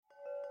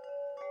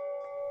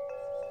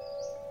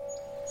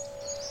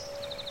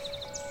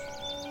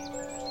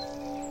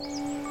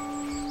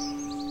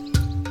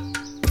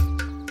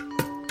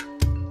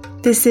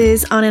This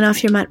is On and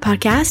Off Your Mat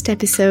podcast,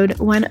 episode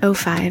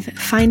 105,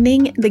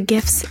 Finding the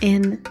Gifts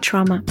in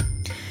Trauma.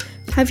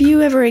 Have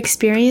you ever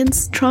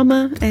experienced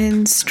trauma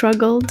and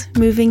struggled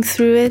moving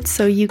through it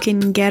so you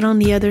can get on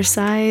the other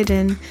side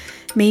and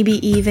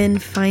maybe even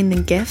find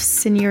the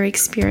gifts in your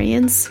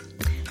experience?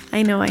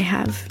 I know I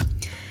have.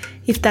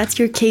 If that's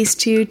your case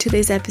too,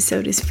 today's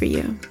episode is for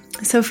you.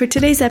 So for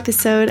today's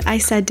episode, I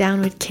sat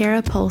down with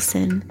Kara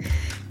Poulsen.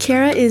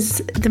 Kara is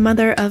the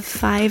mother of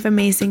 5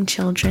 amazing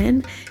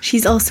children.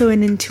 She's also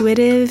an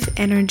intuitive,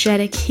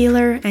 energetic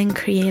healer and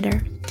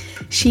creator.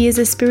 She is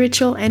a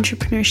spiritual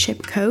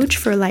entrepreneurship coach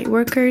for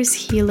lightworkers,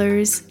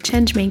 healers,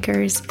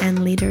 changemakers,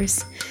 and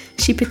leaders.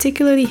 She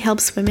particularly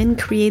helps women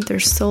create their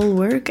soul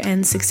work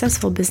and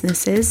successful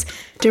businesses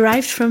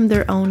derived from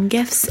their own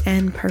gifts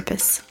and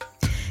purpose.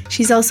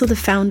 She's also the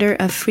founder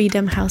of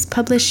Freedom House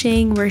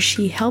Publishing, where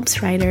she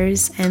helps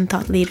writers and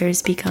thought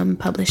leaders become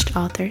published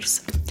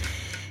authors.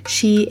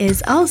 She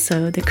is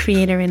also the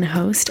creator and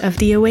host of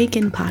the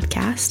Awaken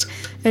podcast,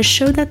 a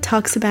show that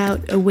talks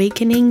about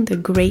awakening the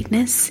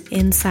greatness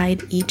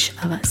inside each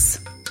of us.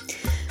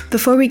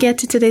 Before we get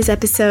to today's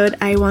episode,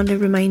 I want to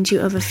remind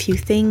you of a few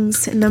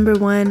things. Number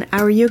 1,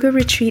 our yoga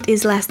retreat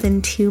is less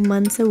than 2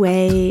 months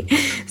away,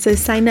 so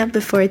sign up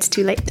before it's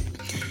too late.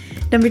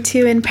 Number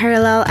 2, in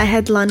parallel, I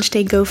had launched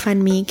a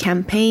GoFundMe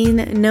campaign.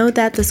 Note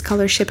that the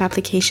scholarship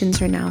applications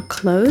are now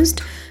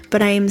closed,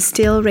 but I am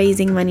still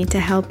raising money to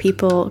help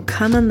people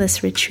come on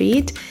this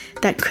retreat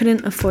that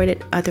couldn't afford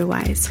it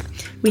otherwise.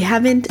 We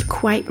haven't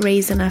quite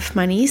raised enough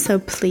money, so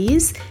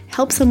please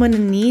help someone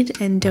in need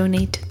and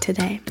donate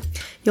today.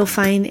 You'll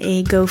find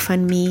a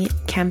GoFundMe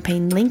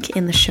campaign link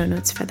in the show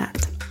notes for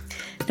that.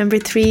 Number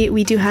 3,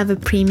 we do have a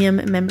premium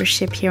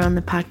membership here on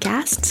the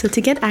podcast. So to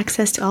get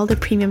access to all the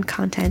premium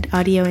content,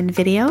 audio and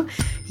video,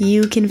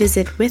 you can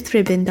visit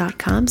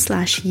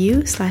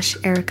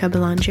withribbon.com/you/Erica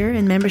Belanger,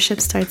 and membership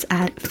starts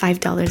at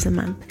 $5 a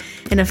month.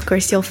 And of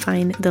course, you'll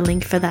find the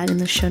link for that in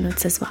the show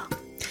notes as well.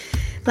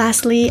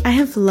 Lastly, I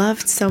have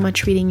loved so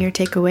much reading your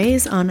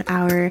takeaways on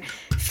our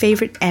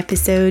favorite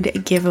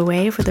episode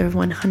giveaway for the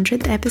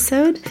 100th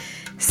episode.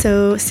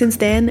 So since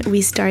then,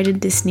 we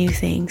started this new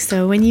thing.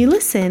 So when you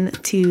listen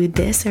to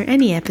this or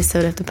any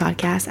episode of the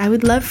podcast, I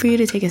would love for you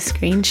to take a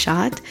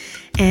screenshot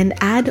and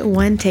add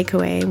one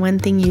takeaway, one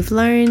thing you've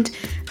learned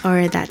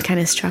or that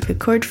kind of struck a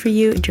chord for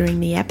you during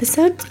the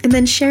episode, and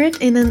then share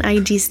it in an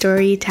IG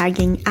story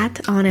tagging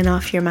at On and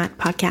Off Your Mat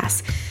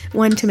podcast.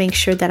 One, to make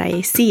sure that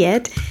I see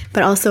it,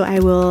 but also I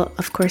will,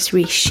 of course,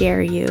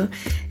 reshare you.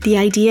 The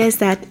idea is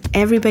that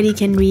everybody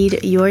can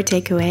read your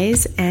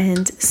takeaways,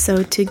 and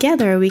so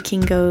together we can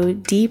go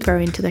deeper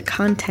into the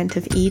content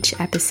of each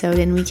episode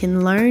and we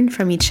can learn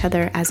from each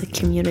other as a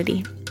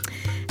community.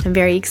 I'm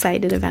very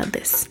excited about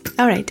this.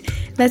 All right,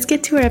 let's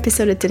get to our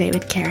episode of today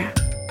with Kara.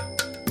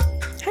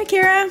 Hi,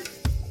 Kara.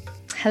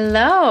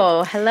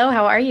 Hello.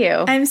 How are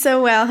you? I'm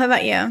so well. How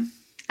about you?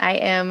 I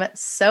am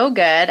so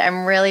good.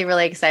 I'm really,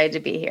 really excited to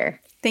be here.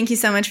 Thank you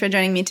so much for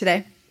joining me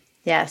today.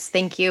 Yes,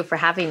 thank you for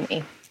having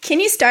me. Can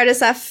you start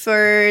us off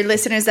for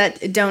listeners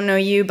that don't know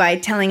you by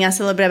telling us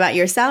a little bit about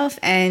yourself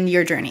and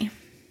your journey?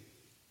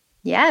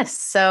 Yes.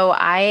 So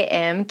I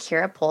am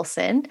Kara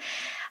Poulsen.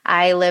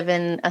 I live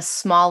in a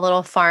small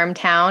little farm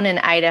town in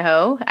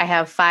Idaho. I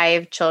have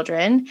 5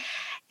 children,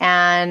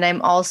 and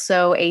I'm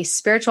also a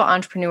spiritual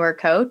entrepreneur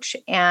coach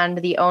and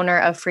the owner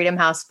of Freedom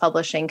House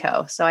Publishing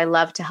Co. So I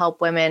love to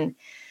help women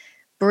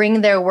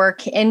bring their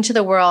work into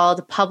the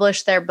world,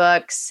 publish their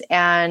books,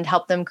 and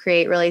help them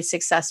create really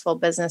successful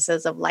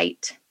businesses of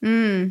light.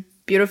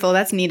 Beautiful.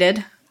 That's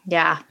needed.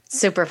 Yeah,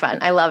 super fun.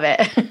 I love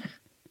it.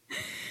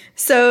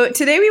 So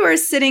today we were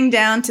sitting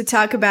down to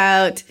talk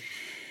about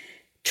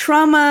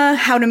trauma,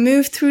 how to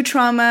move through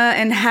trauma,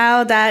 and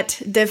how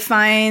that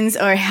defines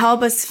or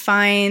help us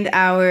find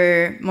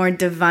our more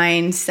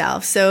divine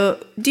self. So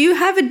do you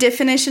have a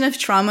definition of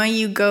trauma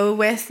you go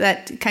with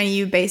that kind of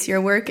you base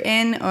your work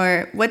in,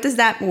 or what does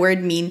that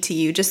word mean to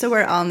you, just so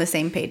we're all on the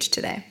same page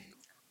today?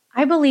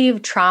 I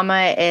believe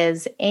trauma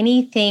is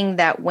anything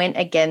that went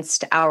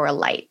against our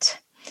light.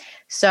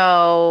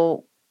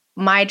 So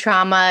my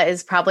trauma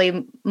is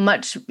probably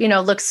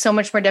looks so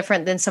much more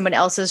different than someone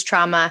else's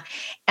trauma.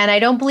 And I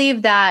don't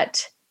believe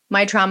that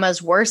my trauma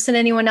is worse than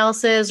anyone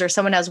else's or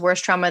someone has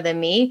worse trauma than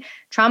me.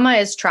 Trauma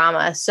is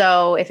trauma.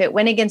 So if it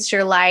went against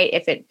your light,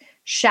 if it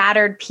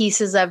shattered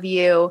pieces of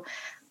you,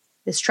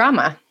 it's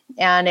trauma.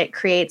 And it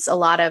creates a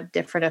lot of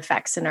different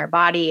effects in our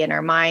body, in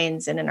our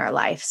minds, and in our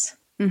lives.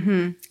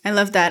 Mm-hmm. I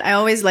love that. I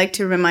always like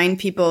to remind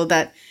people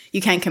that you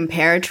can't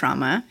compare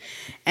trauma,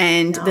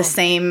 and the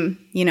same,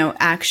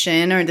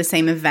 action or the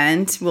same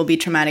event will be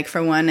traumatic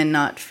for one and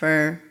not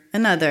for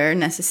another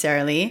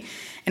necessarily.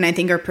 And I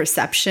think our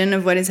perception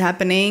of what is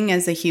happening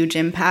has a huge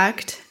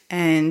impact.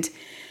 And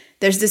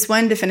there's this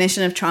one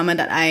definition of trauma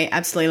that I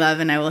absolutely love,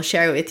 and I will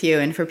share it with you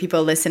and for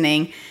people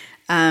listening.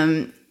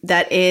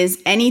 That is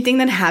anything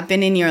that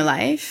happened in your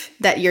life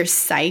that your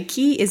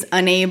psyche is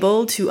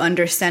unable to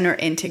understand or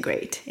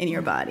integrate in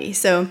your body.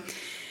 So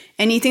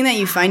anything that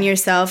you find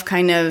yourself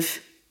kind of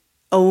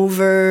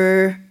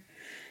over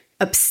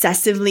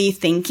obsessively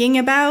thinking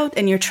about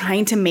and you're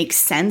trying to make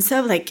sense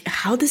of, like,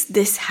 how does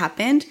this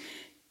happen?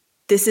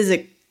 This is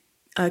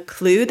a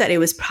clue that it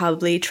was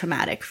probably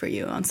traumatic for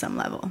you on some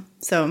level.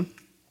 So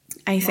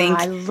I think...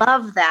 Wow, I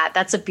love that.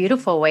 That's a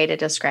beautiful way to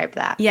describe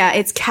that. Yeah,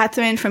 it's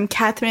Catherine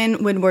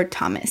Woodward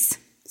Thomas.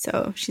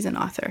 So she's an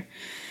author.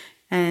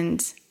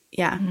 And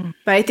yeah,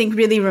 but I think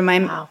really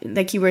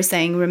like you were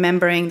saying,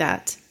 remembering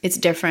that it's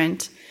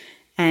different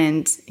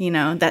and, you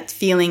know, that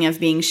feeling of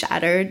being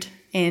shattered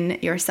in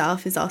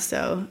yourself is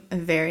also a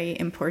very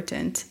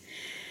important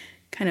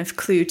kind of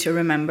clue to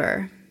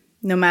remember,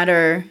 no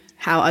matter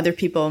how other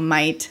people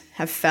might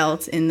have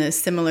felt in the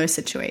similar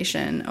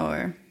situation,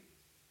 or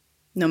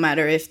no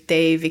matter if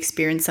they've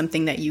experienced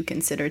something that you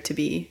consider to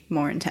be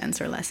more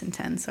intense or less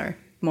intense or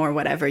more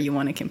whatever you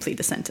want to complete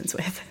the sentence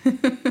with.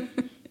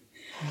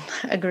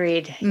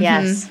 Agreed. Mm-hmm.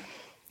 Yes.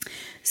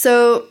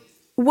 So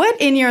what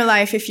in your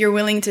life, if you're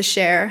willing to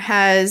share,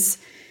 has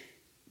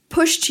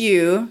pushed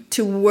you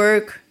to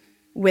work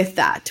with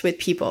that, with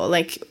people?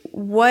 Like,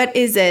 what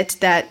is it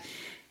that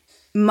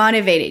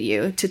motivated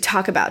you to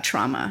talk about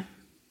trauma?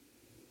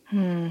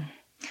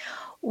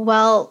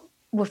 Well,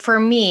 for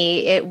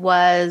me, it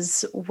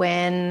was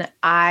when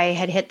I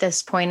had hit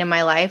this point in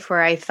my life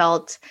where I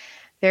felt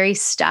very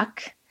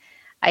stuck.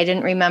 I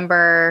didn't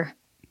remember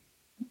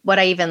what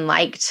I even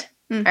liked.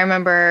 I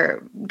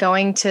remember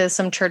going to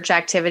some church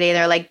activity and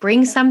they're like,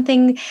 bring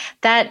something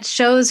that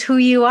shows who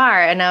you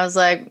are. And I was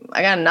like,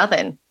 I got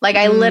nothing. Like,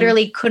 I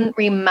literally couldn't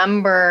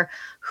remember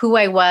who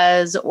I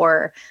was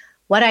or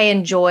what I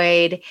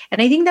enjoyed.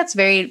 And I think that's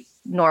very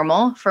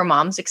normal for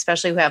moms,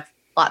 especially who have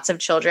lots of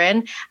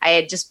children. I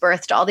had just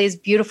birthed all these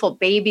beautiful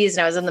babies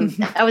and I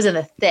was in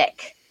the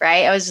thick,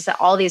 right? I was just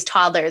all these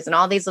toddlers and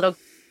all these little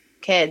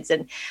kids.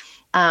 And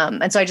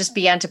so I just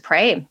began to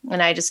pray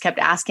and I just kept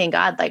asking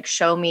God, like,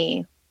 show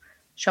me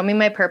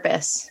my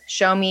purpose,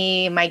 show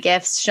me my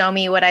gifts, show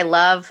me what I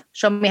love,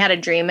 show me how to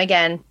dream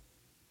again.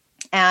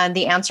 And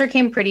the answer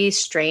came pretty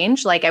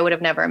strange. Like, I would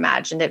have never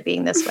imagined it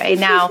being this way.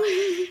 Now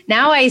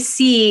I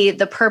see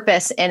the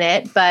purpose in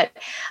it, but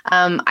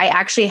I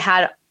actually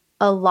had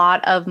a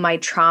lot of my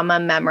trauma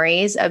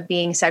memories of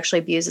being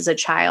sexually abused as a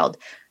child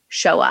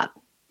show up.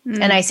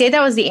 And I say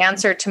that was the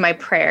answer to my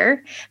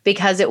prayer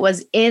because it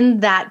was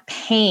in that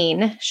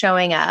pain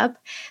showing up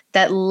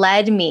that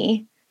led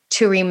me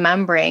to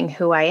remembering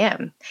who I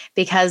am,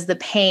 because the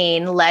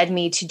pain led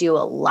me to do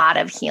a lot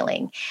of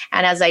healing.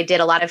 And as I did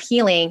a lot of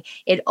healing,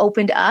 it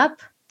opened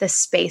up the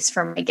space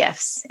for my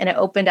gifts and it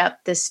opened up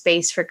the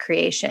space for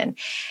creation.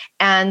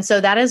 And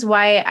so that is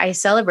why I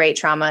celebrate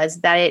trauma,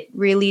 is that it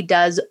really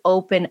does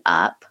open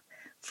up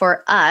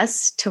for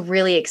us to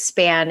really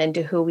expand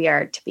into who we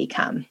are to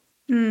become.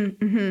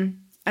 Mm-hmm.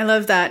 I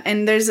love that.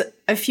 And there's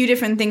a few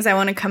different things I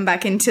want to come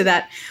back into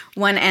that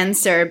one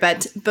answer.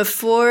 But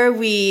before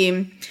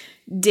we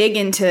dig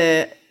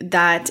into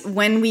that,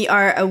 when we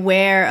are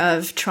aware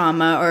of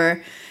trauma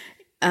or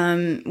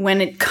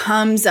when it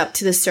comes up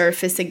to the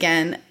surface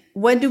again,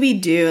 what do we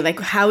do? Like,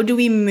 how do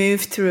we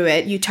move through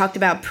it? You talked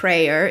about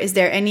prayer. Is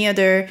there any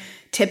other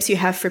tips you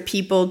have for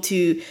people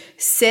to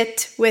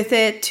sit with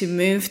it, to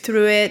move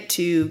through it,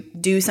 to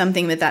do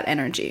something with that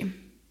energy?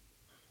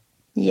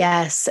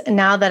 Yes.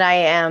 Now that I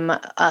am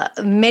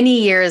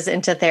many years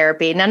into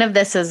therapy, none of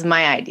this is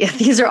my idea.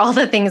 These are all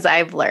the things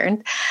I've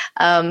learned.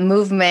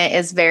 Movement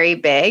is very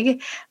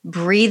big.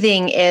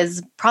 Breathing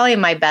is probably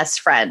my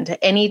best friend.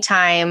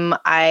 Anytime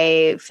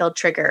I feel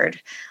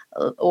triggered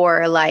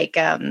or like,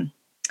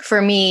 for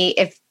me,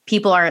 if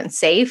people aren't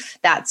safe,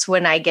 that's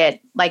when I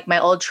get like my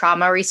old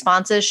trauma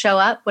responses show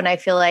up, when I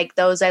feel like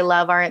those I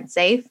love aren't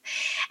safe.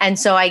 And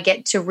so I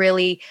get to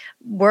really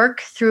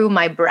work through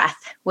my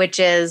breath, which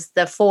is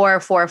the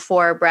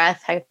 4-4-4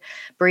 breath. I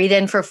breathe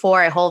in for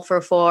 4, I hold for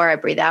 4, I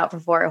breathe out for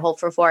 4, I hold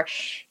for 4.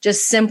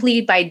 Just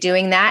simply by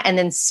doing that and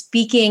then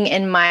speaking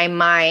in my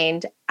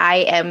mind, I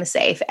am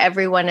safe.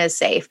 Everyone is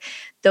safe.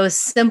 Those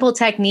simple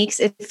techniques,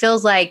 it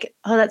feels like,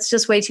 oh, that's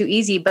just way too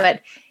easy,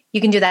 but you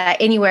can do that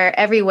anywhere,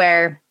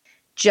 everywhere,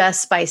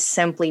 just by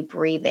simply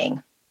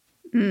breathing.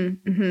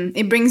 Mm-hmm.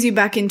 It brings you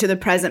back into the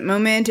present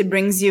moment. It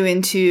brings you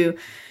into,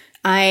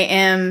 I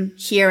am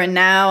here and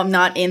now. I'm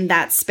not in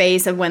that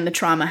space of when the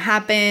trauma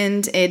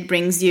happened. It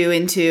brings you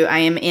into, I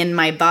am in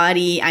my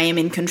body. I am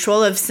in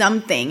control of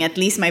something, at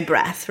least my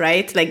breath,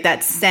 right? Like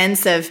that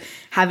sense of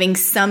having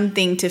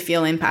something to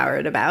feel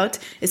empowered about,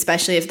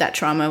 especially if that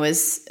trauma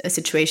was a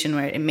situation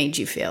where it made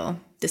you feel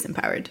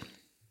disempowered.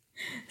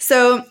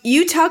 So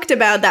you talked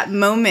about that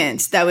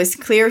moment that was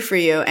clear for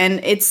you,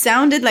 and it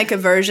sounded like a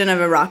version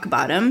of a rock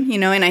bottom,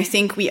 and I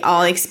think we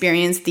all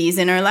experience these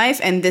in our life,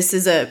 and this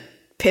is a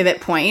pivot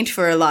point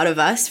for a lot of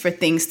us for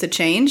things to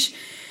change.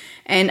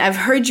 And I've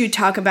heard you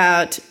talk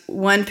about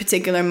one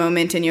particular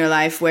moment in your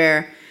life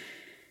where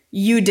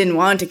you didn't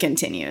want to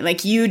continue,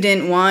 like you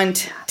didn't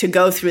want to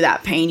go through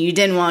that pain, you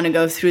didn't want to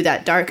go through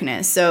that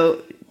darkness.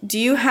 So do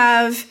you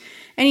have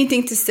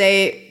anything to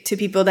say to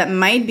people that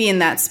might be in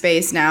that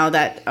space now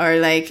that are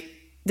like,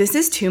 this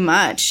is too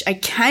much. I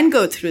can't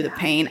go through the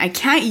pain. I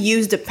can't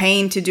use the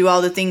pain to do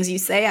all the things you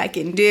say I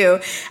can do.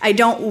 I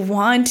don't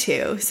want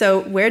to.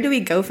 So where do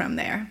we go from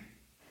there?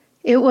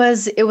 It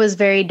was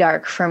very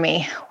dark for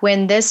me.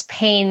 When this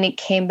pain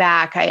came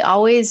back, I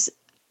always,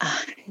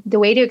 the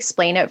way to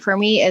explain it for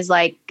me is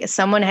like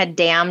someone had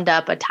dammed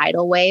up a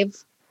tidal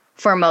wave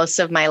for most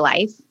of my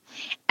life.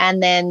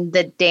 And then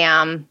the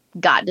dam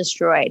got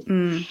destroyed.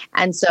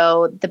 And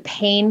so the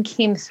pain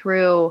came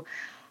through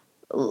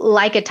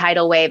like a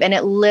tidal wave, and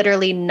it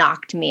literally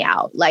knocked me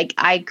out. Like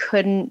I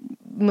couldn't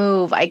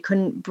move. I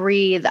couldn't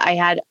breathe. I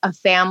had a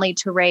family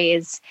to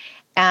raise.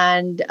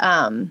 And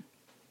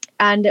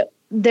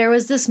there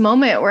was this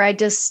moment where I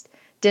just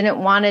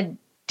didn't want to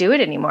do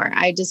it anymore.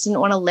 I just didn't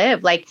want to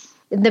live. Like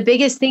the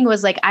biggest thing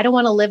was like, I don't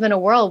want to live in a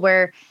world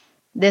where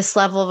this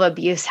level of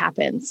abuse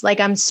happens. Like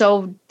I'm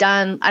so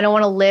done. I don't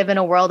want to live in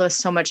a world with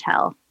so much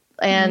hell.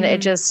 And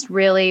it just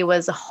really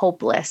was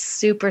hopeless,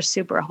 super,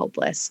 super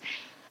hopeless.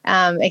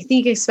 I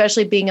think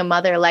especially being a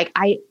mother, like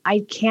I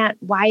can't,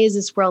 why is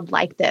this world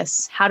like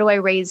this? How do I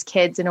raise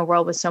kids in a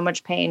world with so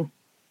much pain?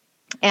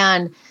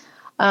 And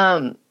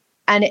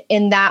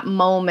in that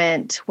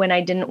moment when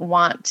I didn't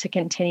want to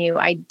continue,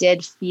 I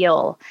did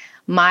feel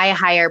my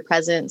higher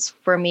presence.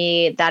 For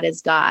me, that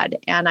is God.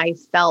 And I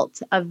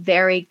felt a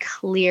very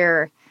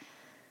clear,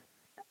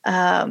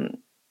 I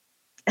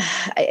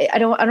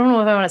don't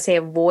know if I want to say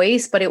a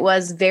voice, but it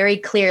was very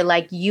clear,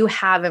 like you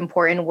have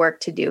important work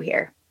to do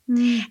here.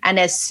 And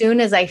as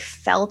soon as I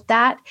felt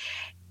that,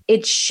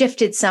 it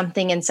shifted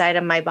something inside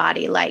of my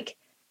body. Like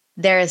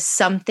there is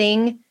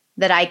something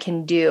that I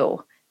can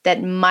do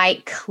that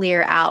might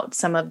clear out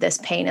some of this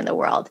pain in the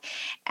world.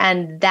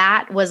 And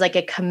that was like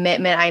a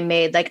commitment I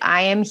made. Like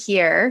I am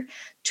here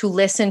to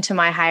listen to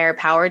my higher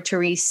power, to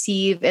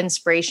receive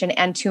inspiration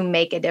and to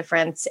make a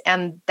difference.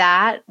 And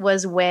that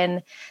was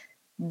when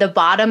the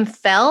bottom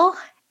fell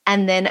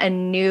and then a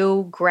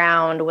new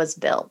ground was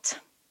built.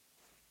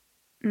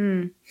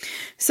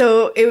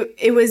 So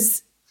it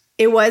was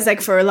like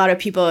for a lot of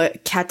people a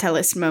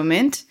catalyst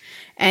moment,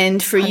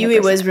 and for 100%. You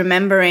it was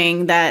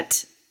remembering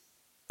that,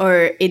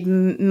 or it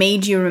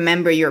made you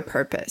remember your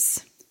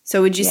purpose.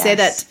 So would you say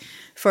that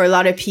for a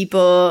lot of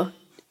people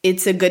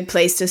it's a good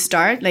place to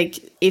start? Like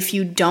if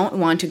you don't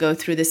want to go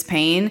through this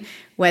pain,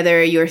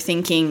 whether you're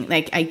thinking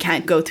like I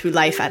can't go through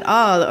life at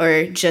all,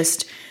 or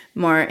just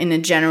more in a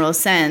general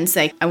sense,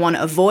 like I want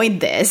to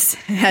avoid this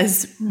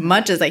as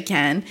much as I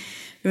can,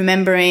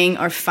 remembering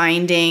or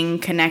finding,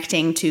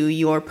 connecting to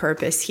your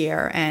purpose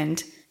here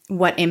and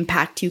what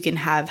impact you can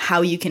have,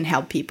 how you can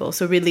help people.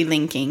 So really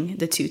linking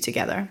the two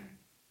together.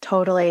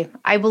 Totally.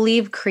 I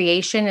believe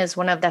creation is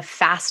one of the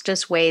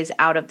fastest ways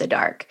out of the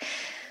dark.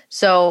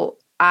 So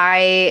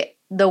the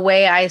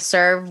way I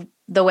serve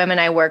the women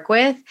I work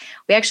with,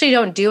 we actually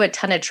don't do a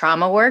ton of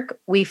trauma work.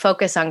 We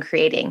focus on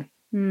creating.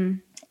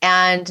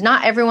 And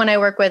not everyone I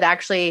work with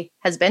actually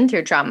has been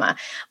through trauma.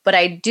 But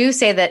I do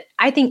say that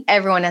I think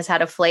everyone has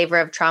had a flavor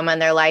of trauma in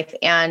their life.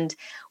 And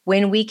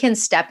when we can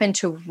step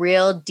into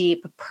real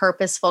deep,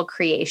 purposeful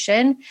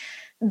creation,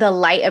 the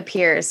light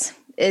appears.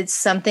 It's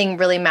something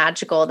really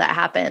magical that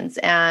happens.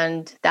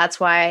 And that's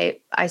why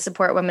I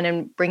support women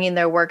in bringing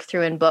their work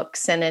through in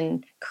books and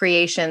in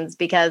creations,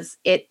 because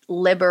it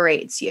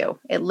liberates you.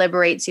 It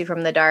liberates you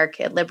from the dark.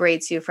 It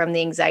liberates you from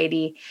the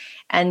anxiety,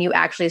 and you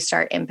actually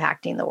start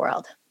impacting the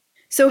world.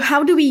 So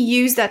how do we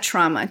use that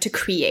trauma to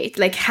create?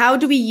 Like, how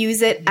do we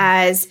use it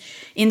as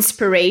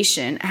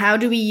inspiration? How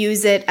do we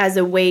use it as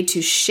a way to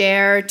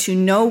share, to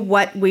know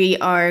what we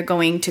are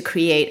going to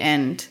create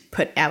and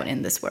put out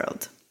in this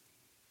world?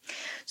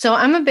 So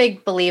I'm a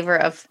big believer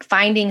of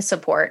finding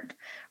support,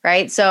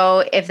 right?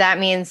 So if that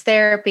means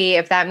therapy,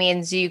 if that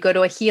means you go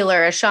to a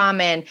healer, a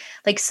shaman,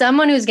 like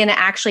someone who's going to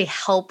actually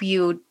help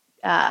you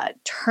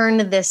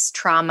turn this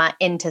trauma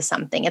into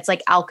something. It's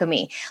like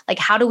alchemy. Like,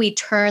 how do we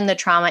turn the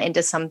trauma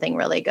into something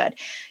really good?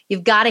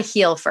 You've got to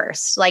heal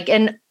first. Like,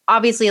 and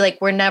obviously, like,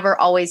 we're never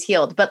always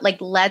healed, but like,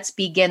 let's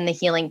begin the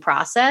healing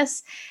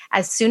process.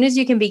 As soon as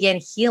you can begin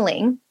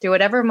healing through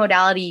whatever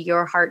modality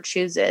your heart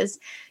chooses,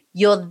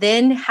 you'll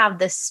then have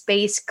the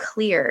space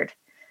cleared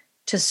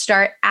to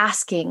start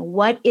asking,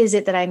 what is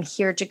it that I'm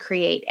here to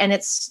create? And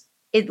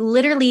it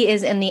literally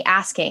is in the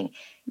asking.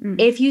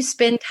 If you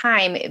spend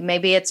time,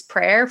 maybe it's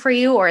prayer for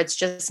you, or it's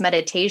just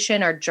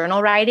meditation or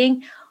journal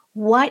writing,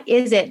 what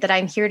is it that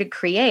I'm here to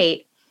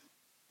create?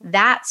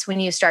 That's when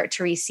you start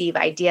to receive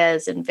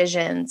ideas and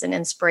visions and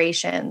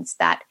inspirations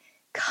that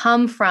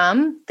come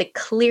from the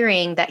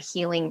clearing that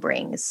healing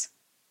brings.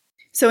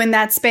 So in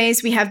that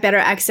space, we have better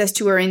access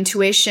to our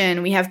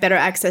intuition, we have better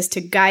access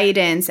to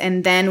guidance,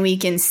 and then we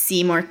can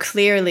see more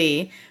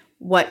clearly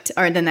what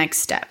are the next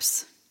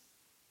steps.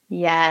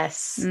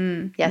 Yes.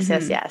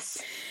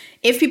 Yes.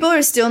 If people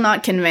are still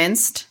not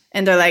convinced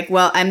and they're like,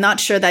 well, I'm not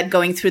sure that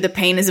going through the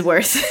pain is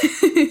worth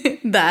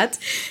that,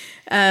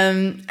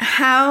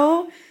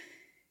 how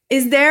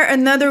is there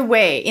another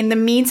way in the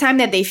meantime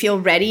that they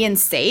feel ready and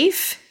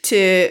safe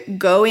to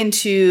go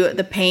into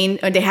the pain,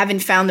 or they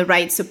haven't found the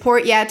right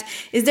support yet,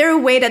 is there a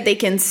way that they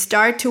can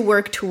start to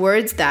work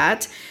towards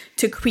that,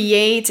 to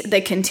create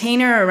the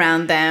container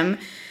around them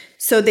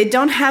so they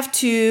don't have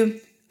to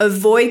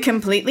avoid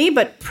completely,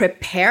 but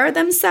prepare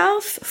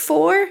themselves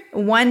for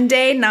one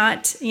day,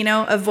 not,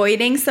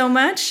 avoiding so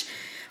much,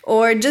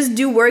 or just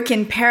do work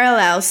in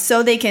parallel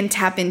so they can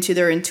tap into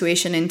their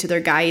intuition, into their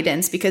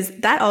guidance, because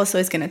that also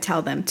is going to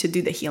tell them to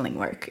do the healing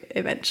work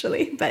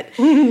eventually. But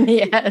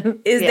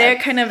is there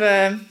kind of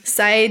a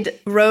side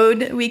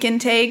road we can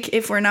take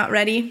if we're not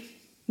ready?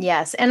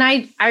 Yes. And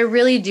I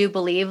really do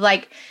believe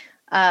my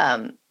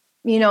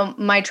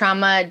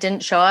trauma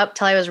didn't show up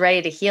till I was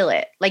ready to heal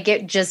it. Like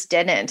it just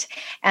didn't.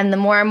 And the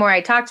more and more I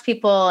talk to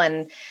people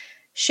and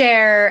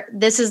share,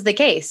 this is the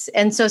case.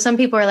 And so some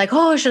people are like,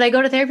 oh, should I go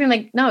to therapy? I'm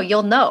like, no,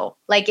 you'll know.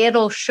 Like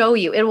it'll show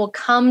you, it will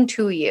come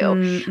to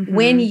you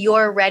when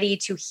you're ready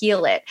to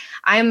heal it.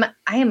 I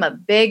am a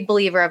big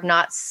believer of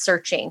not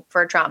searching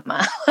for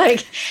trauma.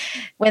 Like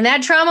when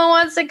that trauma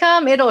wants to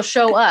come, it'll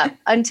show up.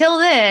 Until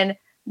then,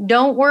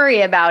 don't worry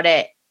about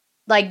it.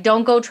 Like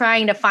don't go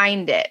trying to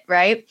find it.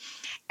 Right.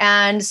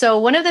 And so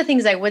one of the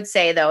things I would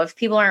say though, if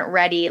people aren't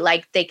ready,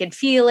 like they can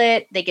feel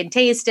it, they can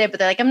taste it, but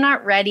they're like, I'm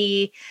not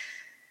ready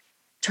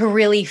to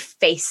really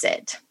face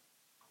it.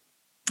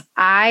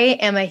 I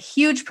am a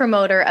huge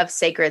promoter of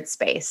sacred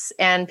space,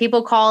 and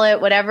people call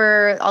it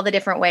whatever, all the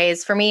different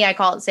ways. For me, I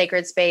call it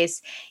sacred space.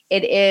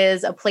 It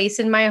is a place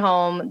in my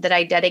home that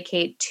I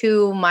dedicate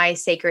to my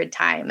sacred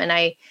time. And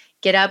I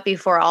get up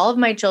before all of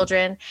my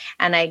children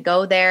and I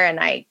go there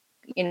and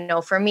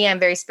for me, I'm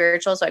very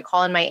spiritual. So I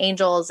call in my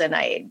angels and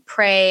I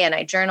pray and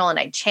I journal and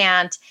I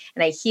chant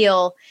and I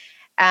heal.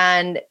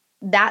 And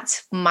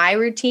that's my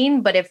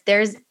routine. But if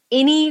there's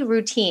any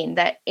routine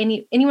that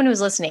anyone who's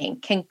listening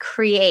can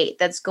create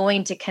that's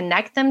going to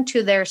connect them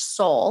to their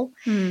soul,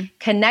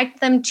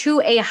 connect them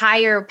to a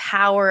higher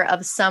power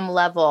of some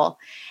level,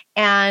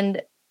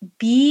 and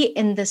be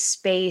in the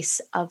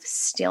space of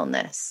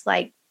stillness.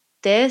 Like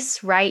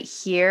this right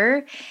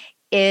here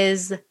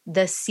is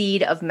the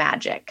seed of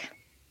magic.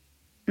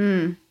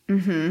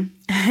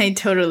 I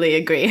totally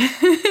agree.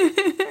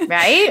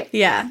 Right?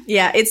 Yeah.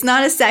 It's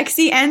not a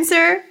sexy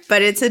answer,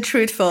 but it's a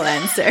truthful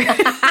answer.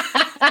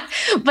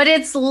 But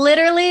it's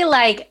literally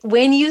like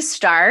when you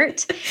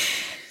start,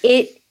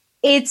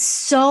 it's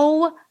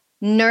so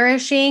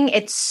nourishing.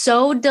 It's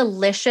so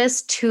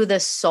delicious to the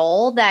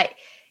soul that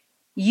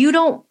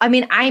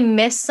I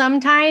miss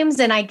sometimes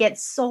and I get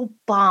so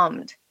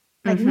bummed.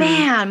 Like,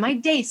 man, my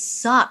day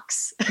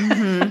sucks.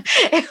 I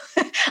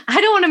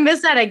don't want to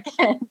miss that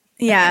again.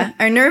 Yeah.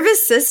 Our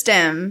nervous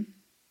system,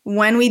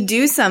 when we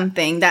do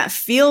something that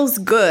feels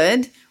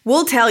good,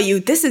 will tell you,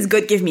 this is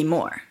good, give me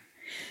more.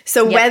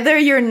 So whether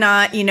you're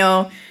not,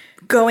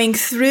 going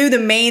through the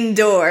main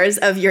doors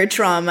of your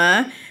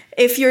trauma,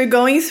 if you're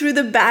going through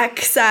the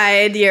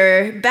backside,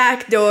 your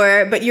back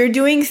door, but you're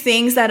doing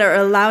things that are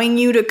allowing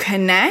you to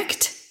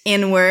connect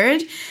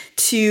inward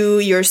to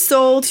your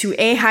soul, to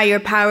a higher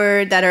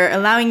power, that are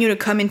allowing you to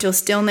come into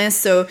stillness.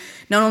 So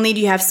not only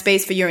do you have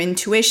space for your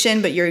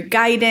intuition, but your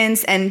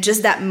guidance and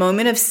just that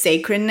moment of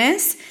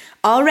sacredness,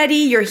 already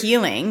you're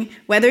healing.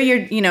 Whether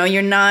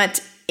you're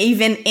not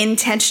even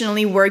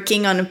intentionally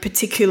working on a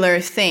particular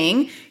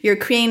thing, you're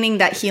creating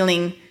that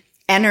healing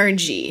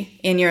energy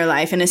in your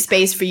life and a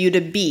space for you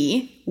to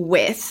be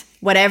with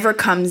whatever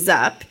comes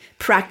up,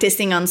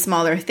 practicing on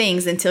smaller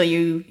things until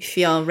you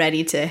feel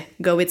ready to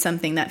go with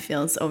something that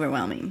feels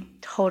overwhelming.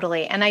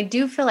 Totally. And I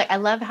do feel like, I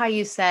love how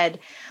you said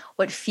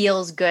what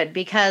feels good,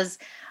 because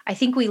I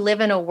think we live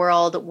in a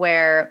world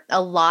where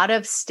a lot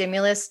of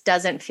stimulus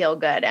doesn't feel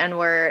good. And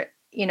we're,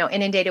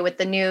 inundated with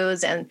the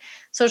news and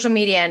social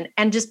media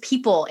and just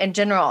people in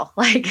general,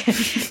 like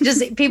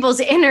just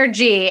people's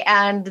energy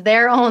and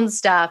their own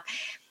stuff.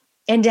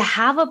 And to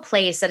have a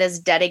place that is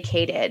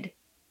dedicated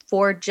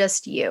for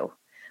just you,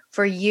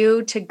 for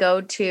you to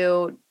go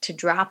to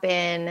drop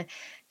in,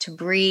 to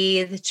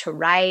breathe, to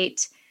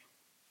write,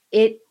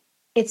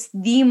 it's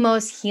the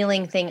most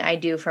healing thing I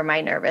do for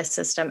my nervous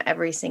system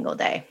every single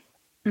day.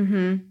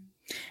 And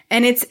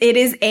it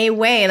is a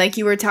way, like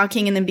you were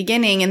talking in the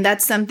beginning, and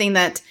that's something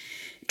that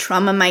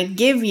trauma might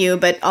give you,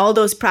 but all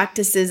those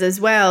practices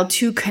as well,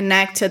 to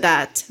connect to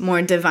that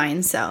more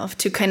divine self,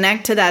 to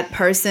connect to that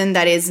person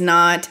that is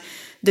not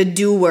the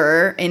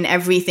doer in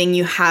everything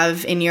you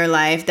have in your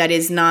life, that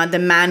is not the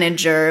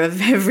manager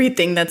of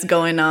everything that's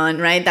going on,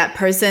 right? That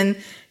person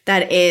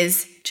that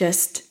is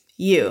just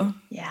you.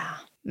 Yeah.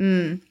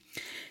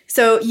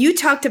 So you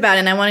talked about,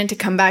 and I wanted to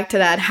come back to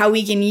that, how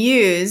we can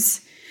use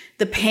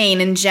the pain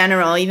in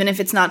general, even if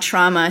it's not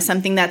trauma,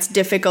 something that's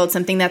difficult,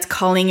 something that's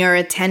calling your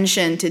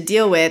attention to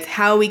deal with,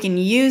 how we can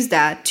use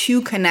that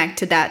to connect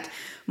to that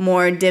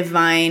more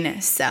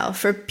divine self.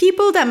 For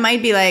people that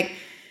might be like,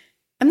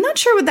 I'm not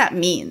sure what that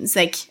means,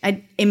 like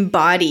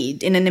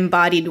embodied in an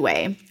embodied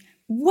way.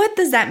 What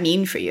does that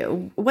mean for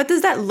you? What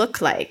does that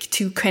look like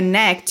to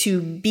connect, to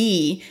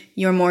be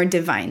your more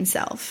divine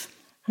self?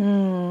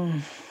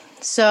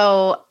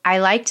 So I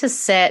like to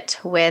sit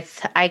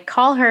with, I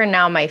call her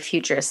now my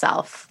future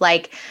self,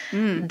 like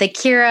the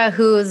Kira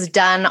who's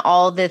done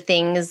all the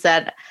things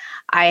that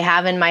I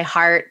have in my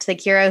heart, the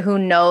Kira who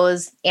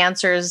knows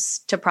answers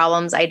to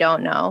problems I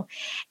don't know.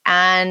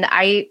 And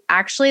I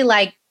actually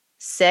like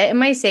sit in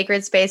my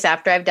sacred space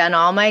after I've done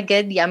all my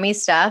good, yummy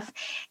stuff.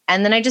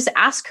 And then I just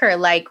ask her,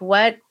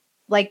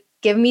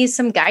 give me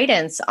some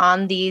guidance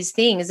on these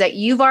things that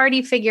you've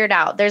already figured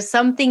out. There's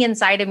something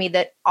inside of me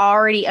that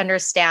already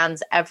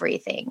understands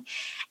everything.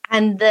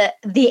 And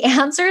the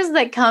answers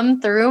that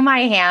come through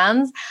my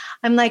hands,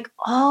 I'm like,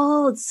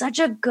 oh, it's such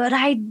a good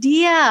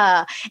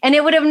idea. And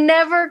it would have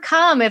never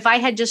come if I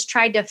had just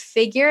tried to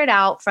figure it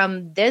out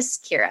from this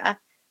Kira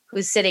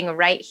who's sitting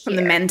right here. From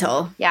the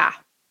mental. Yeah.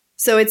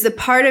 So it's the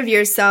part of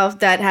yourself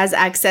that has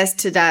access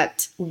to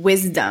that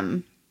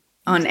wisdom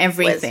on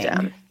everything.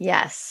 Wisdom.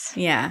 Yes.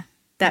 Yeah.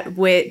 That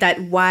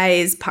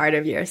wise part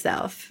of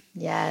yourself.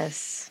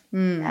 Yes.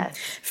 Yes.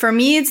 For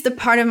me, it's the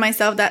part of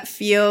myself that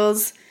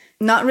feels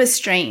not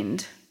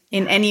restrained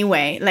in any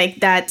way. Like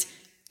that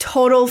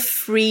total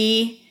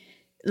free,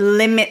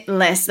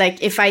 limitless.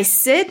 Like if I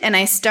sit and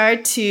I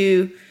start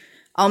to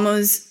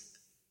almost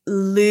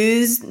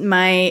lose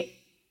my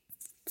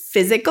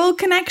physical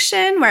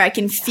connection where I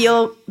can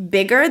feel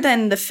bigger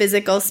than the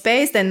physical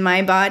space, than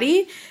my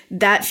body,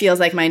 that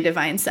feels like my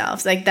divine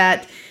self. Like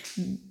that,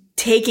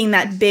 taking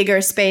that bigger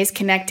space,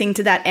 connecting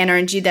to that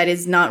energy that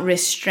is not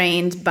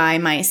restrained by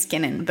my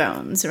skin and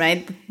bones,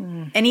 right?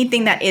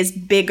 Anything that is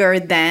bigger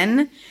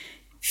than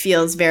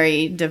feels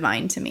very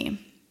divine to me.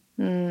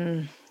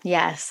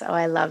 Yes. Oh,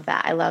 I love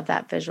that. I love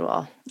that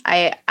visual.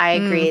 I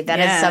agree. That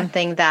is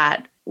something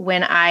that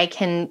when I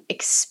can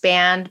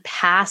expand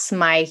past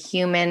my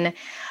human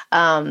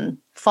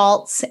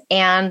faults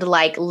and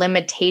like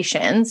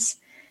limitations.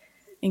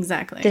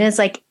 Exactly. Then it's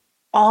like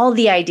all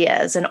the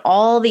ideas and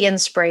all the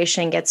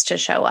inspiration gets to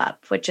show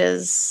up, which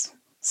is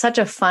such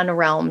a fun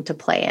realm to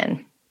play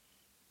in.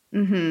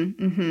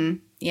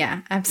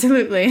 Yeah,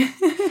 absolutely.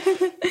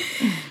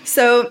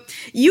 So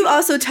you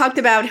also talked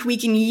about we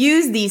can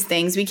use these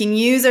things. We can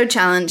use our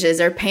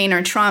challenges, our pain,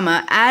 our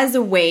trauma as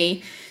a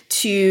way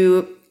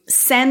to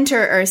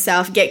center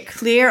ourselves, get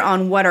clear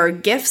on what our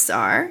gifts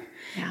are.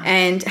 Yeah.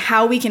 And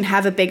how we can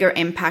have a bigger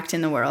impact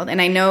in the world.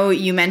 And I know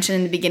you mentioned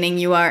in the beginning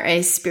you are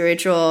a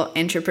spiritual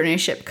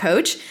entrepreneurship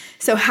coach.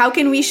 So how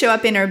can we show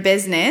up in our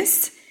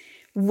business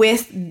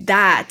with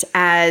that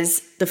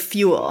as the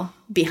fuel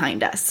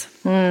behind us?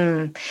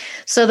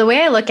 So the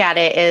way I look at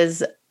it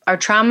is our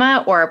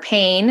trauma or our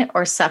pain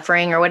or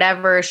suffering or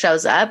whatever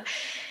shows up,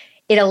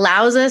 it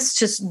allows us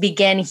to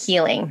begin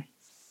healing.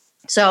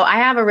 So I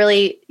have a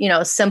really,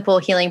 simple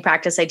healing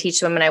practice I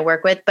teach women I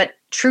work with, but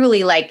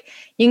truly like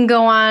you can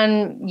go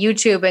on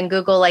YouTube and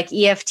Google like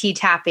EFT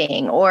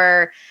tapping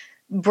or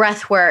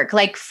breath work,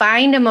 like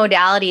find a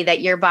modality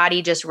that your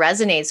body just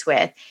resonates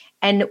with.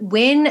 And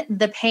when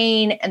the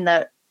pain and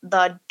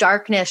the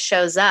darkness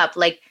shows up,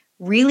 like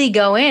really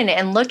go in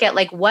and look at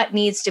like what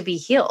needs to be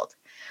healed.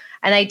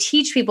 And I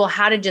teach people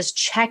how to just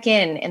check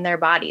in their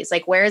bodies.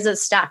 Like, where is it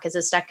stuck? Is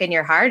it stuck in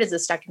your heart? Is it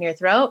stuck in your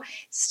throat?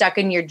 Stuck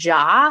in your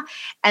jaw?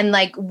 And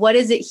like, what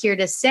is it here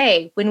to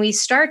say? When we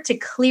start to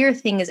clear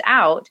things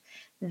out,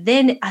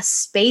 then a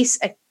space,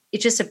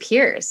 it just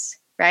appears,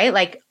 right?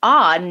 Like,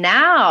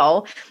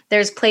 now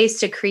there's place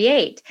to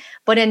create.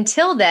 But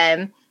until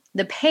then,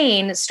 the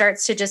pain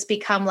starts to just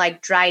become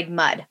like dried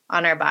mud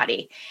on our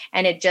body.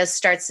 And it just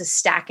starts to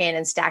stack in.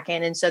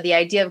 And so the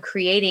idea of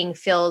creating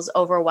feels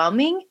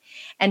overwhelming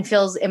and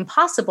feels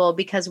impossible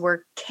because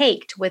we're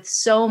caked with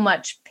so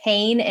much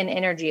pain and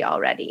energy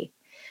already.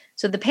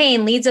 So the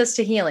pain leads us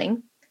to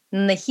healing,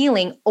 and the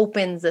healing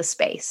opens the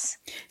space.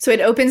 So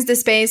it opens the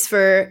space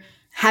for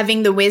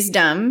having the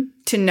wisdom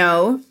to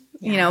know,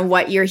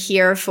 what you're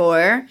here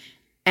for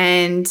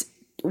and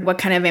what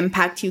kind of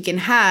impact you can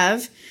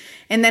have.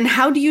 And then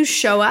how do you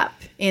show up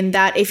in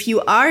that if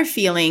you are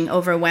feeling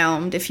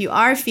overwhelmed, if you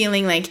are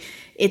feeling like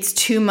it's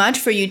too much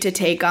for you to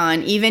take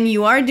on, even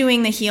you are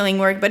doing the healing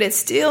work, but it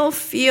still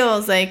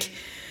feels like,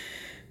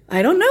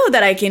 I don't know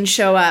that I can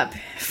show up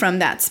from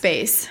that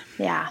space.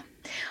 Yeah.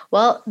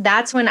 Well,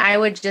 that's when I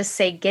would just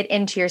say, get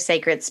into your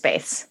sacred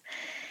space,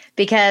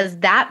 because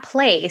that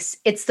place,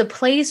 it's the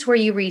place where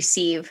you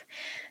receive.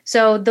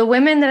 So the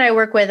women that I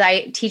work with,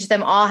 I teach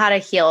them all how to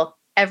heal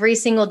every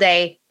single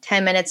day,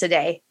 10 minutes a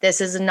day.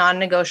 This is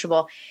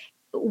non-negotiable.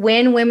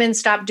 When women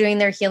stop doing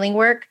their healing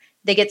work,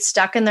 they get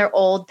stuck in their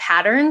old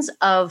patterns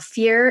of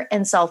fear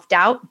and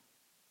self-doubt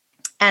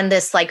and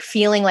this like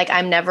feeling like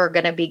I'm never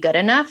going to be good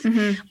enough.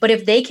 Mm-hmm. But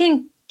if they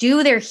can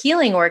do their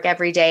healing work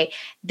every day,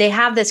 they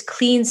have this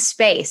clean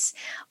space.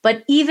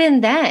 But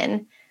even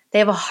then, they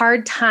have a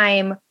hard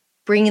time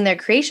bringing their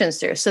creations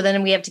through. So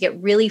then we have to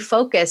get really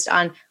focused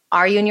on,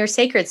 are you in your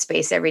sacred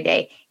space every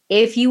day?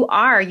 If you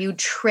are, you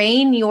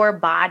train your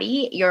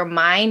body, your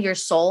mind, your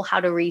soul, how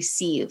to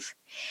receive.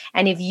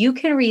 And if you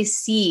can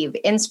receive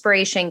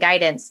inspiration,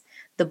 guidance,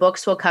 the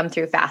books will come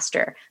through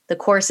faster. The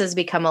courses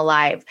become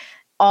alive.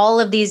 All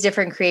of these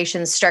different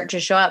creations start to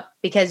show up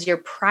because you're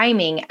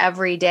priming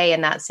every day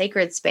in that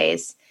sacred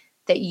space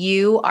that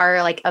you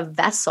are like a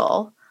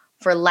vessel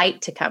for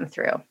light to come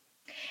through.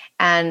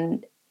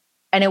 And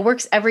it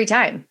works every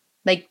time.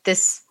 Like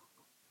this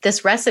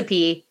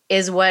recipe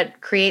is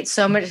what creates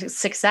so much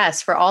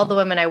success for all the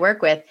women I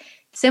work with,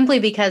 simply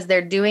because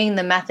they're doing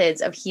the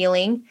methods of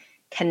healing,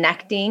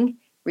 connecting,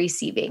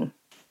 receiving.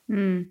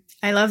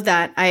 I love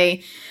that.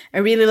 I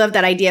really love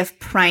that idea of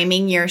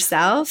priming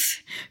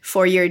yourself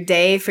for your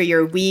day, for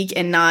your week,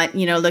 and not,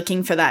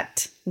 looking for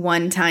that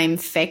one-time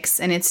fix.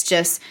 And it's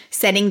just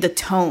setting the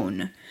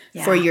tone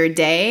for your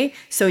day.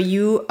 So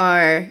you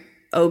are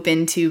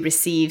open to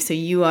receive. So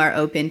you are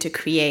open to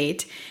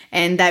create.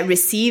 And that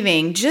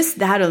receiving, just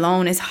that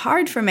alone is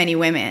hard for many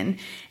women.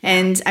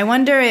 And I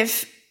wonder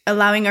if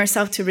allowing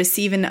ourselves to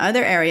receive in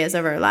other areas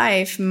of our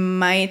life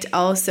might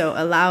also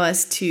allow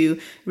us to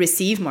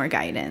receive more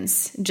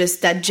guidance.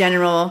 Just that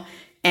general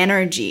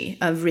energy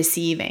of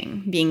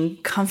receiving, being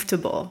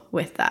comfortable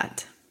with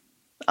that.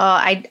 Oh,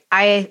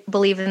 I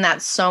believe in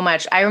that so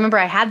much. I remember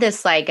I had this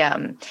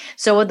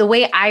so the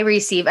way I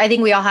receive, I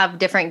think we all have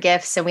different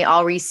gifts and we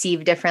all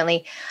receive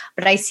differently,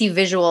 but I see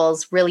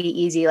visuals really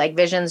easy. Like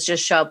visions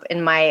just show up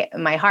in my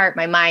heart,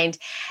 my mind.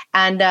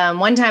 And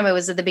one time it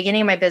was at the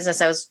beginning of my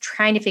business, I was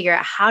trying to figure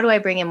out how do I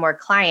bring in more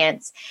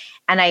clients?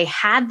 And I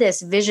had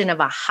this vision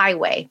of a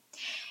highway.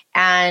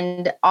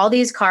 And all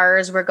these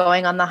cars were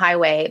going on the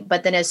highway.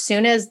 But then as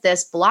soon as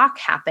this block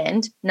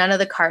happened, none of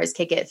the cars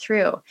could get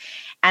through.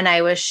 And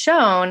I was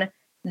shown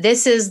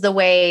this is the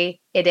way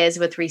it is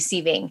with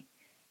receiving.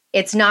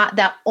 It's not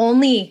that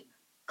only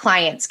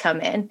clients come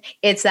in.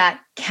 It's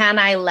that, can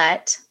I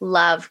let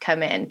love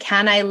come in?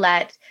 Can I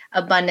let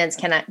abundance?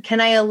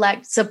 Can I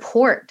elect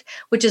support,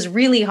 which is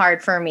really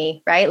hard for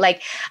me, right?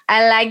 Like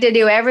I like to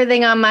do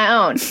everything on my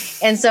own.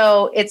 And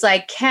so it's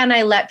like, can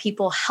I let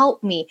people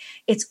help me?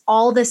 It's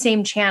all the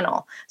same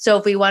channel. So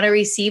if we want to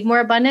receive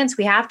more abundance,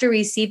 we have to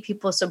receive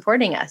people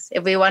supporting us.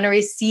 If we want to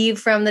receive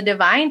from the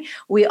divine,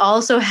 we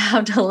also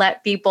have to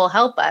let people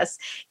help us.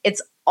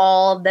 It's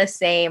all the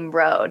same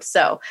road.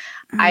 So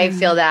I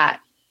feel that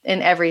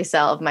in every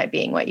cell of my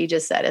being, what you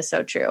just said is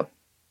so true.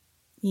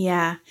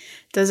 Yeah,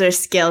 those are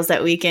skills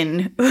that we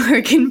can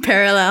work in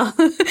parallel.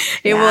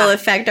 It will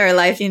affect our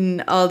life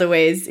in all the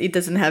ways. It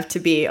doesn't have to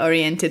be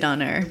oriented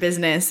on our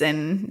business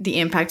and the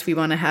impact we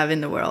want to have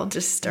in the world.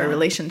 Just our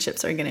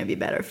relationships are going to be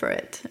better for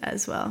it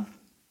as well.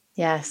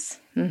 Yes.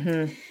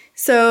 Mm-hmm.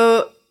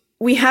 So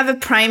we have a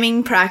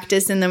priming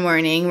practice in the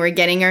morning. We're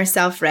getting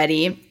ourselves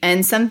ready.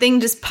 And something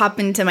just popped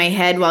into my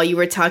head while you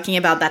were talking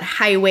about that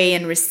highway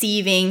and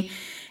receiving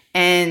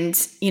and,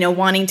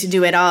 wanting to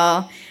do it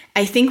all.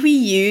 I think we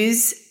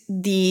use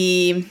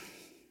the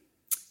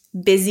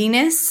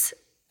busyness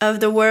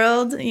of the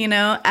world,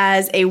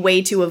 as a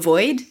way to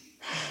avoid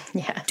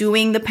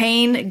doing the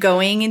pain,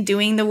 going and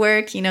doing the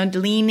work,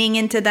 leaning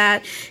into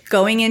that,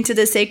 going into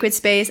the sacred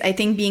space. I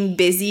think being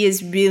busy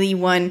is really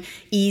one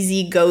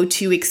easy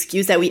go-to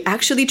excuse that we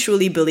actually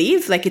truly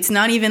believe. Like it's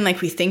not even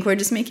like we think we're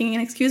just making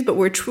an excuse, but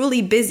we're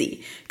truly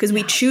busy because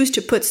we choose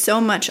to put so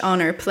much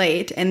on our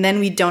plate and then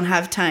we don't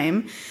have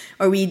time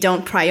or we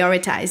don't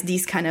prioritize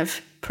these kind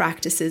of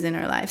practices in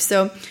our life.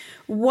 So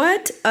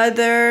what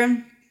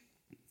other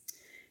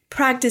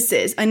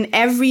practices, an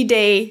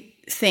everyday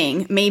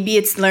thing, maybe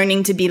it's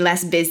learning to be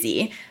less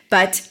busy,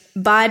 but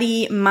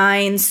body,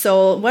 mind,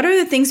 soul, what are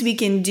the things we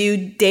can do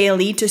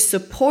daily to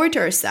support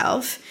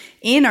ourselves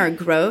in our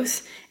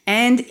growth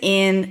and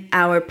in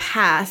our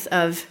path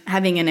of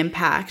having an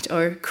impact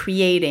or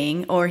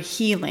creating or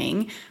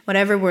healing,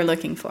 whatever we're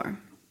looking for?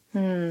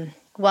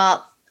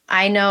 Well,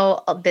 I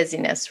know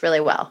busyness really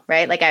well,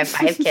 right? Like I have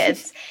 5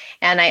 kids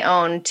and I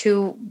own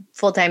 2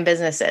 full-time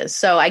businesses.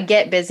 So I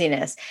get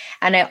busyness.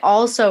 And I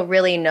also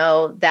really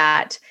know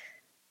that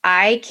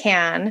I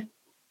can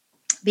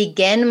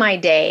begin my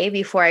day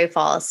before I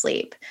fall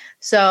asleep.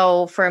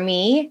 So for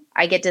me,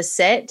 I get to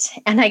sit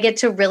and I get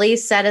to really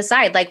set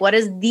aside, like, what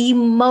is the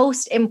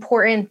most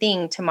important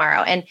thing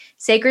tomorrow? And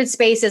sacred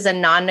space is a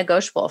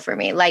non-negotiable for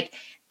me. Like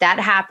that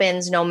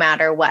happens no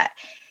matter what.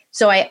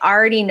 So I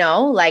already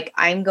know, like,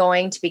 I'm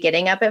going to be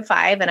getting up at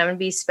 5 and I'm going to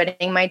be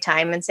spending my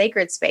time in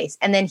sacred space.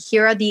 And then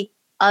here are the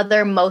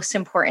other most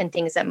important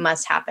things that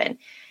must happen.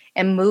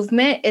 And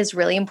movement is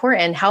really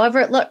important, however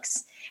it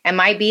looks. It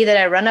might be that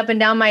I run up and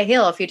down my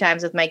hill a few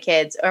times with my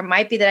kids, or it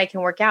might be that I can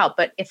work out.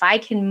 But if I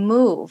can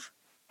move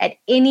at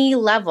any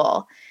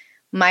level,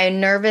 my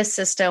nervous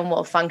system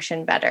will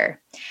function better.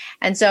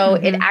 And so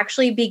it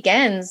actually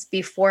begins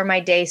before my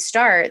day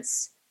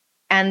starts.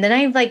 And then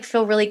I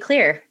feel really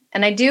clear.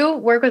 And I do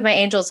work with my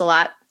angels a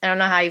lot. I don't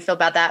know how you feel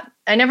about that.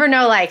 I never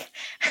know, I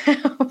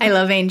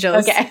love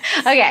angels.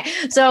 Okay.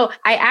 So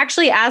I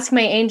actually ask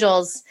my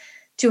angels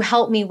to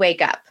help me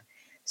wake up.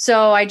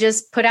 So I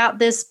just put out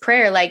this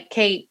prayer like,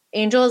 "Hey,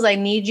 angels, I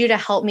need you to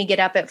help me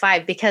get up at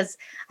 5 because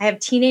I have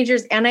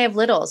teenagers and I have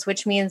littles,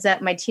 which means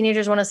that my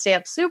teenagers want to stay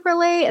up super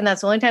late. And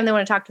that's the only time they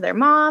want to talk to their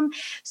mom.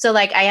 So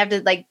I have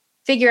to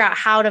figure out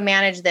how to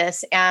manage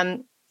this."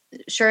 And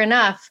sure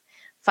enough,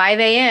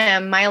 5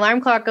 a.m., my alarm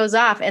clock goes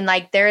off and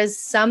there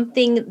is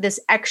this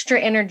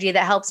extra energy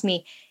that helps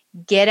me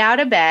get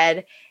out of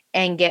bed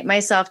and get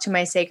myself to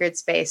my sacred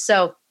space.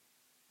 So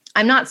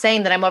I'm not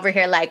saying that I'm over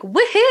here like,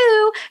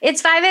 woohoo,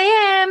 it's 5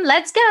 a.m.,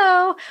 let's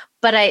go.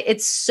 But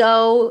it's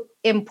so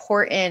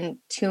important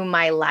to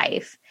my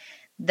life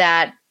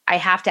that I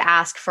have to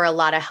ask for a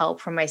lot of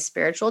help from my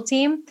spiritual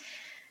team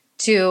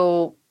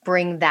to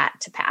bring that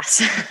to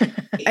pass.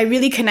 I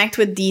really connect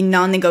with the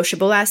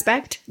non-negotiable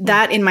aspect.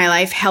 That in my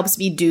life helps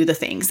me do the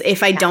things.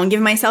 If I don't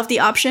give myself the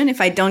option, if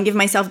I don't give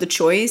myself the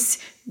choice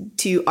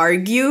to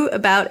argue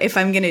about if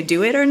I'm going to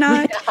do it or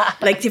not,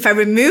 like if I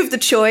remove the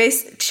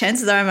choice,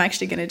 chances are I'm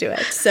actually going to do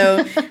it.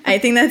 So I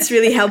think that's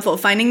really helpful.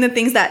 Finding the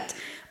things that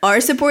are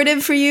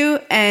supportive for you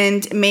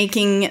and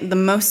making the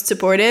most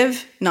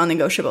supportive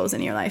non-negotiables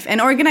in your life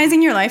and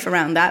organizing your life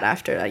around that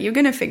after that. You're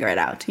going to figure it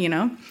out, you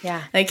know?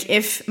 Yeah. Like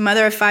if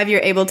mother of 5,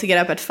 you're able to get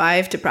up at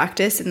 5 to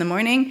practice in the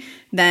morning,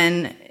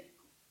 then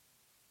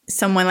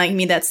someone like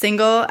me that's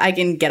single, I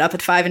can get up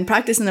at 5 and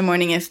practice in the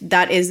morning if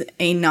that is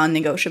a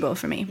non-negotiable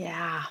for me.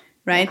 Yeah.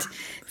 Right? Yeah.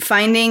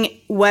 Finding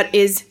what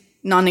is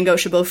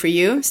non-negotiable for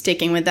you,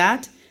 sticking with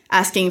that,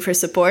 asking for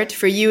support.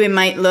 For you, it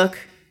might look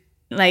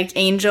like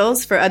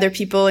angels. For other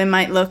people, it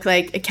might look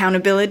like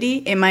accountability.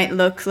 It might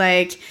look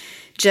like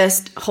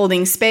just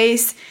holding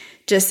space,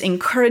 just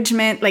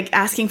encouragement, like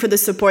asking for the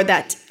support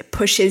that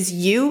pushes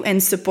you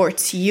and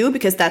supports you,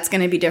 because that's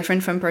going to be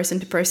different from person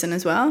to person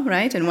as well,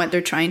 right? And what they're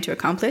trying to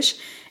accomplish.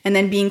 And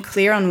then being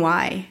clear on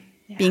why.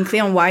 Yeah. Being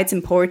clear on why it's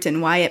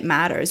important, why it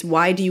matters.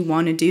 Why do you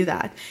want to do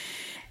that?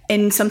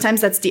 And sometimes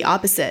that's the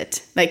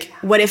opposite. Like,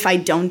 what if I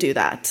don't do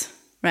that?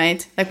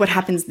 Right? Like, what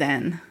happens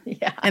then?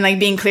 Yeah. And like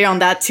being clear on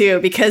that too,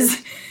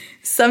 because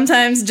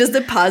sometimes just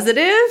the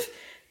positive,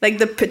 like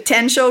the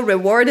potential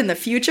reward in the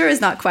future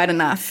is not quite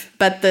enough,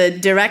 but the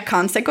direct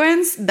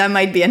consequence, that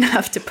might be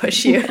enough to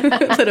push you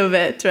a little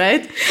bit,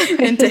 right?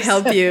 And to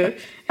help you.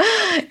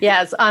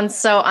 Yes. On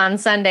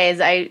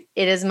Sundays, it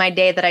is my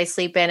day that I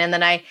sleep in, and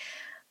then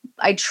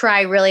I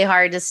try really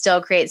hard to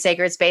still create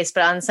sacred space.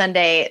 But on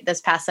Sunday,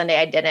 this past Sunday,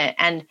 I didn't.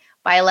 And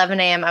by 11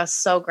 a.m., I was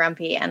so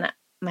grumpy. And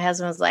my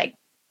husband was like,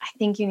 I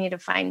think you need to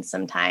find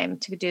some time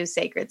to do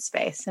sacred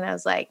space. And I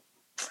was like,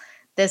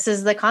 this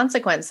is the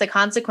consequence. The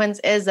consequence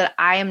is that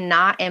I am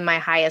not in my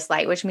highest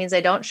light, which means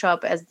I don't show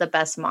up as the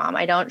best mom.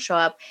 I don't show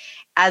up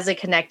as a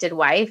connected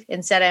wife.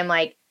 Instead, I'm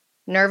like,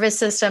 nervous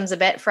system's a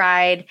bit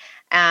fried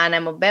and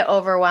I'm a bit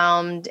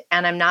overwhelmed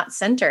and I'm not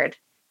centered.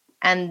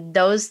 And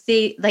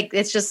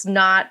it's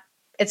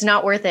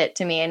not worth it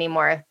to me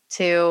anymore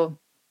to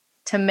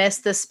miss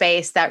the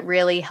space that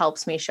really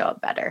helps me show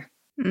up better.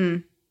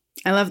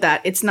 I love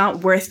that. It's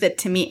not worth it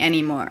to me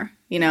anymore.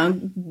 You know,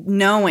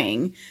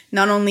 knowing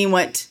not only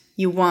what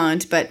you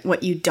want, but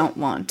what you don't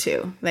want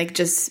to. Like,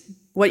 just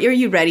what are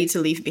you ready to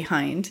leave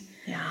behind?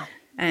 Yeah.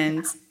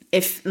 And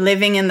if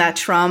living in that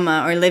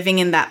trauma or living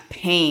in that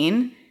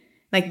pain,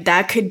 like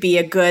that could be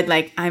a good,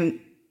 like,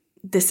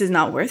 this is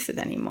not worth it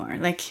anymore.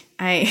 Like,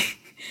 I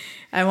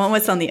want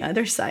what's on the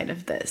other side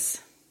of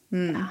this.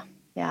 Yeah.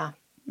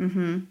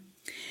 Mm-hmm.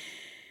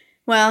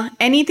 Well,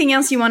 anything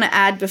else you want to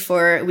add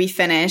before we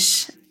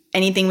finish?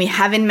 Anything we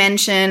haven't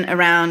mentioned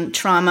around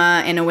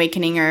trauma and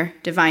awakening your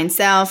divine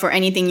self, or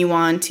anything you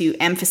want to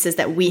emphasize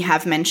that we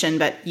have mentioned,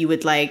 but you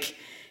would like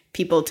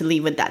people to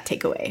leave with that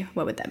takeaway?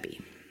 What would that be?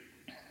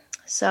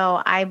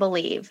 So I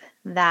believe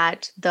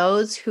that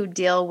those who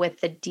deal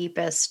with the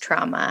deepest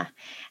trauma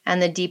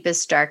and the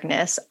deepest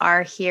darkness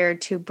are here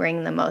to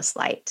bring the most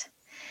light.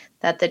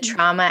 That the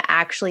trauma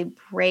actually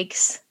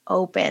breaks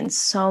open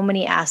so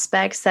many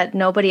aspects that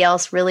nobody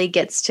else really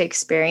gets to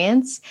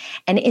experience.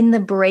 And in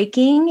the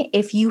breaking,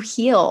 if you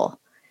heal,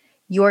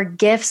 your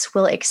gifts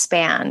will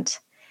expand,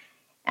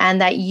 and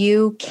that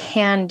you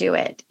can do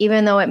it,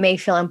 even though it may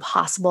feel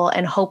impossible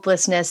and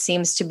hopelessness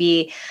seems to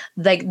be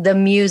like the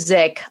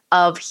music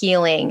of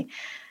healing.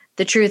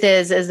 The truth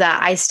is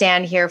that I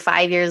stand here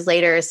 5 years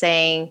later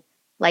saying,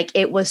 like,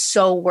 it was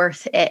so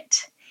worth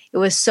it. It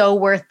was so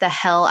worth the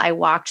hell I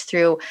walked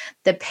through,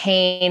 the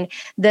pain,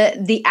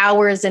 the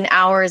hours and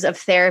hours of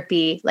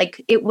therapy.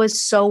 Like, it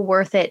was so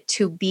worth it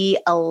to be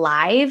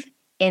alive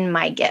in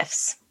my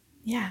gifts.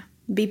 Yeah.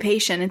 Be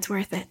patient. It's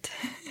worth it.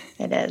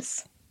 It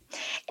is.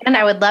 And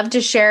I would love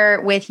to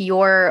share with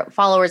your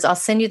followers. I'll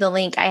send you the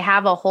link. I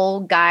have a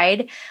whole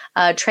guide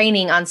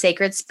training on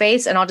sacred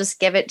space, and I'll just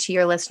give it to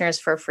your listeners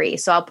for free.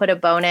 So I'll put a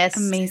bonus.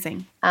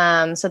 Amazing.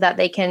 So that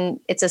they can,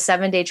 it's a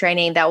 7-day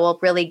training that will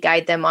really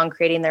guide them on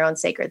creating their own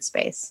sacred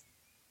space.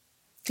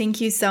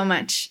 Thank you so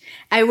much.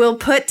 I will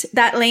put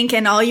that link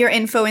and all your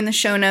info in the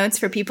show notes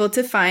for people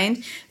to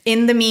find.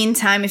 In the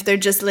meantime, if they're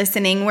just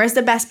listening, where's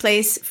the best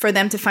place for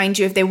them to find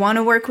you if they want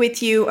to work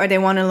with you or they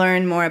want to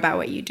learn more about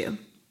what you do?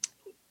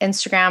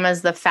 Instagram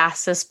is the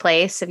fastest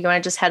place. If you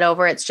want to just head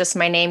over, it's just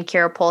my name,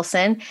 Kira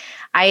Poulsen.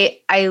 I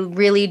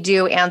really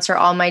do answer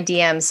all my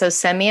DMs. So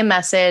send me a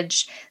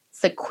message. It's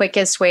the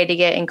quickest way to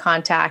get in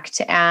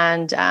contact.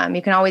 And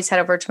you can always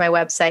head over to my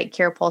website,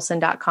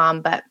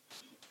 kirapoulsen.com. But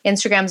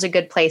Instagram is a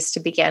good place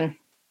to begin.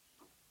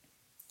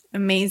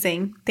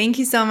 Amazing. Thank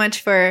you so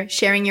much for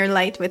sharing your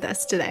light with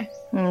us today.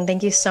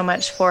 Thank you so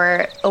much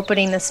for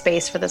opening the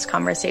space for this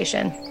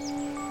conversation.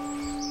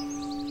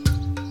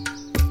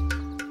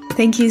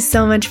 Thank you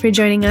so much for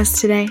joining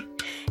us today.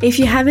 If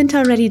you haven't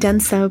already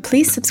done so,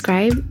 please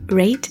subscribe,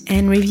 rate,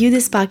 and review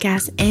this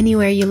podcast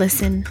anywhere you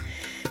listen.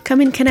 Come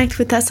and connect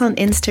with us on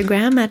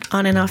Instagram at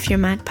On and Off Your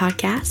Mat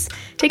Podcast.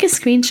 Take a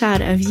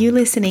screenshot of you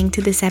listening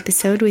to this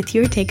episode with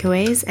your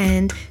takeaways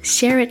and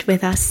share it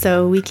with us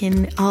so we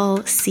can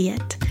all see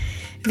it.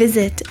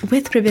 Visit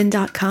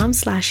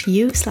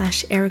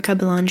withribbon.com/you/Erica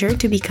Belanger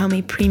to become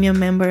a premium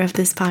member of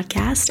this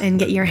podcast and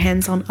get your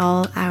hands on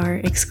all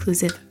our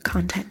exclusive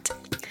content.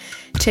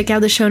 Check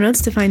out the show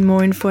notes to find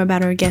more info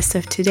about our guest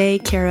of today,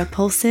 Kara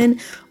Poulsen,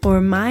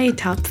 or my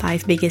top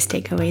 5 biggest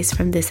takeaways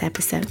from this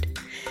episode.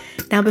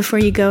 Now, before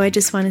you go, I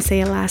just want to say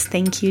a last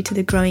thank you to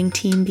the growing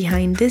team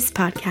behind this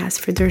podcast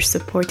for their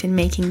support in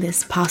making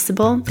this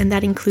possible, and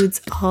that includes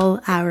all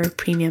our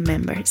premium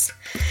members.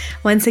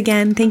 Once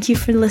again, thank you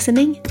for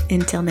listening.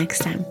 Until next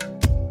time.